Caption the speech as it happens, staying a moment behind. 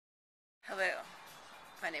Hello,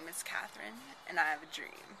 my name is Catherine, and I have a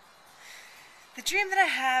dream. The dream that I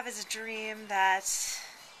have is a dream that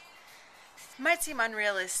might seem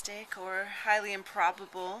unrealistic or highly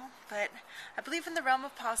improbable, but I believe in the realm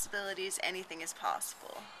of possibilities, anything is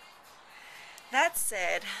possible. That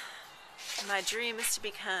said, my dream is to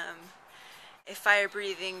become a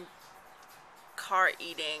fire-breathing,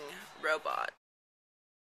 car-eating robot.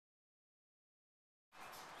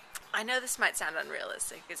 I know this might sound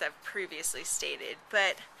unrealistic, as I've previously stated,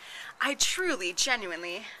 but I truly,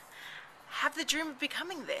 genuinely have the dream of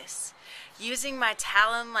becoming this. Using my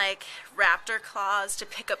talon-like raptor claws to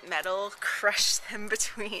pick up metal, crush them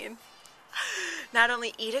between. Not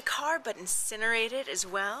only eat a car, but incinerate it as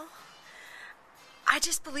well. I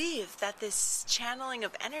just believe that this channeling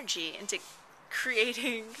of energy into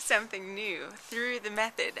creating something new through the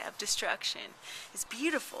method of destruction is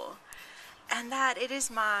beautiful. And that it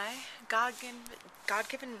is my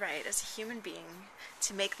God-given right as a human being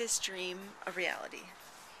to make this dream a reality.